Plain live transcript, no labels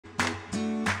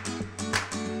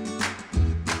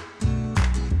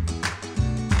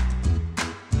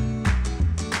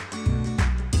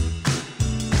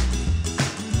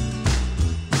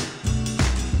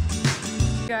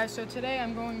guys, so today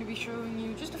I'm going to be showing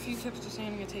you just a few tips to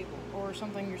sanding a table or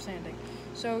something you're sanding.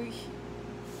 So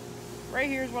right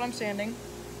here is what I'm sanding.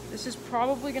 This is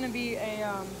probably going to be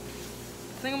a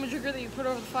thingamajigger that you put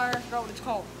over the fire. I forgot what it's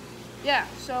called. Yeah,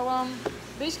 so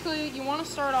basically you want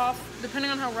to start off,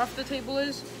 depending on how rough the table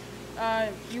is,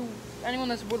 anyone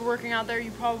that's woodworking out there,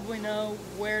 you probably know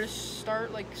where to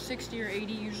start. Like 60 or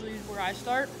 80 usually is where I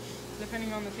start,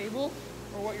 depending on the table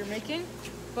or what you're making.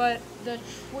 But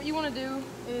what you want to do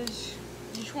is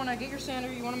you just want to get your sander,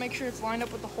 you want to make sure it's lined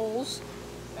up with the holes,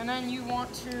 and then you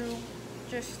want to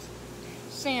just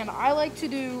sand. I like to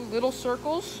do little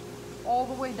circles all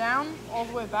the way down, all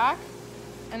the way back,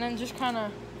 and then just kind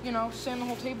of, sand the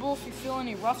whole table. If you feel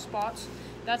any rough spots,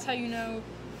 that's how you know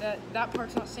that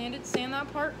part's not sanded. Sand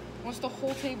that part. Once the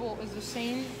whole table is the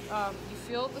same, you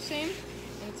feel it the same,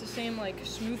 and it's the same like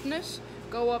smoothness,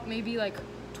 go up maybe like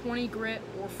 20 grit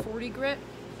or 40 grit.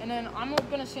 And then I'm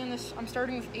gonna sand this, I'm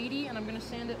starting with 80 and I'm gonna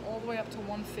sand it all the way up to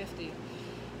 150.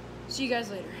 See you guys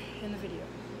later in the video.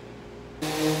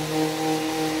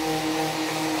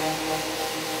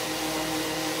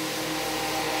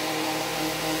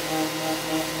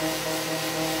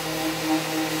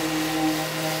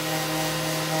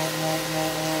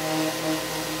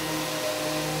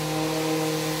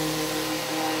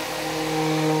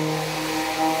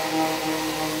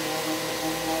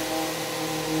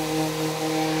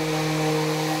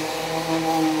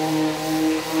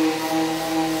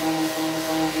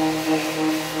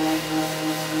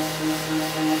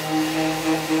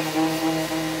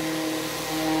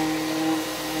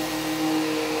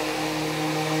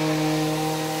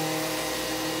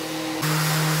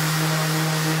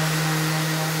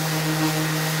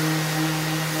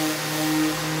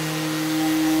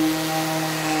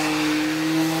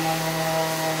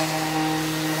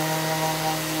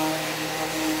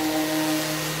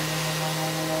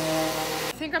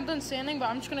 I think I'm done sanding, but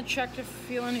I'm just gonna check to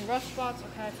feel any rough spots.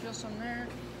 Okay, I feel some there.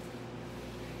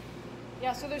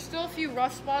 Yeah, so there's still a few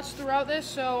rough spots throughout this,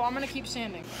 so I'm gonna keep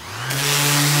sanding.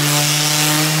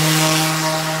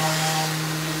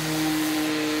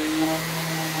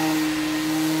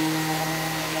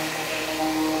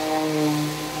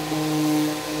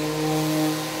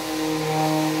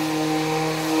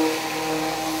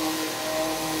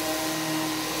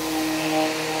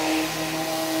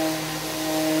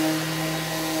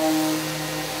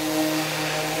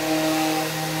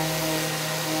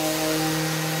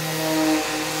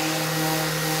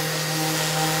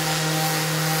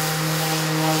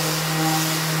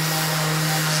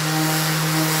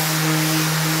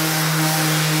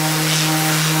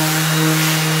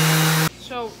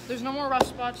 There's no more rough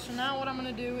spots, so now what I'm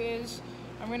going to do is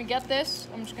I'm going to get this,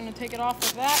 I'm just going to take it off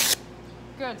like that.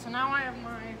 Good, so now I have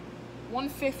my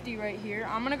 150 right here.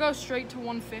 I'm going to go straight to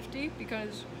 150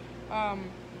 because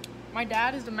my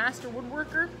dad is the master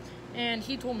woodworker and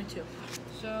he told me to.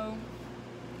 So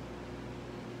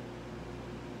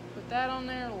put that on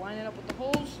there, line it up with the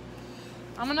holes.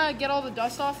 I'm going to get all the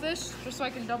dust off this just so I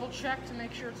can double check to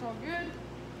make sure it's all good.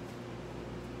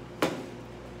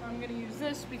 I'm going to use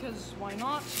this because why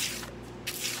not?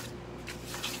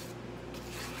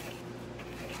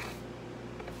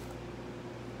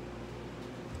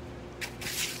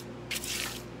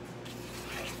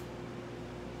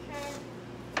 Okay.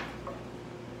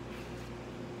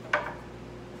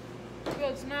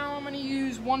 Good, so now I'm going to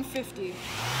use 150.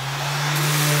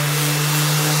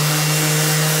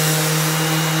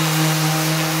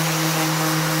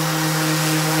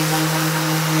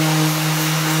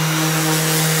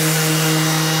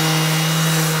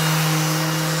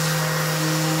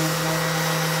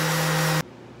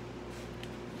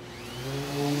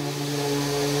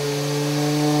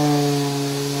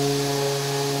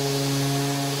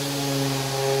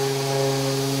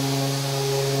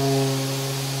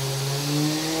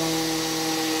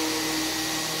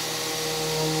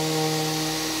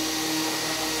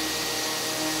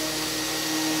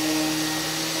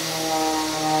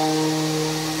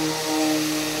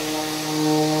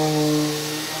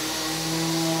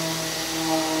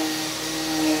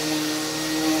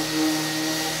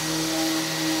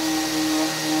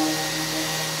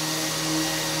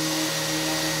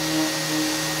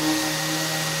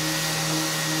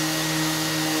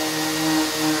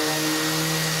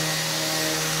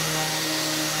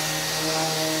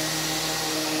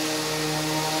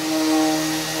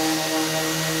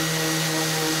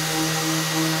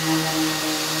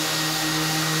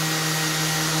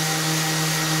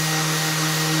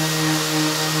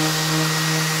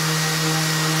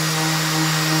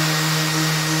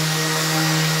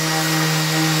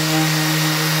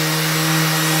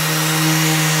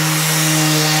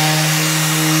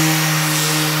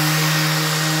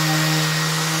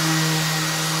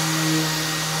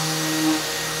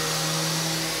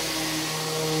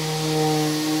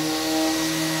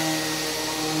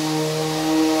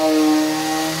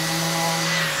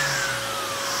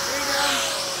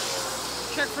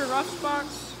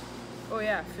 box. Oh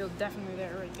yeah, feel definitely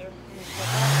there, right there.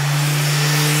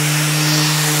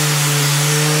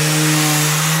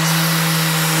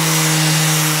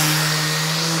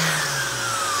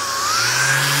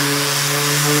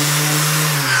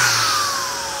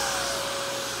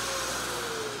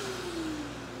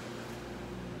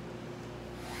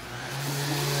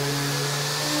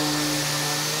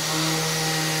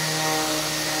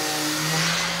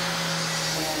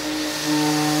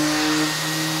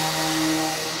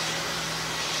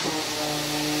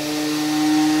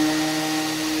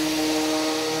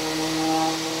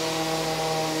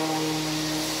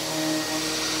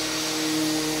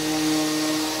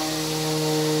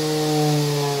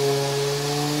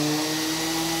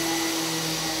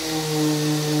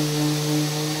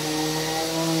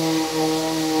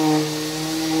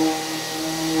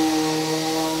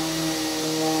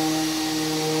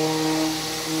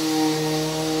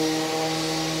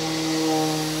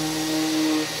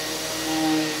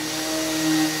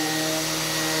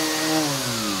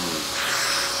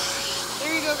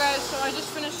 Guys, so I just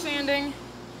finished sanding.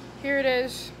 Here it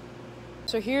is.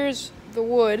 So here's the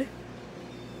wood.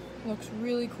 Looks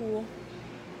really cool.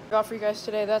 Got for you guys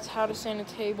today. That's how to sand a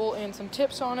table and some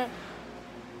tips on it.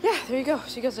 Yeah, there you go.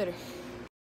 See you guys later.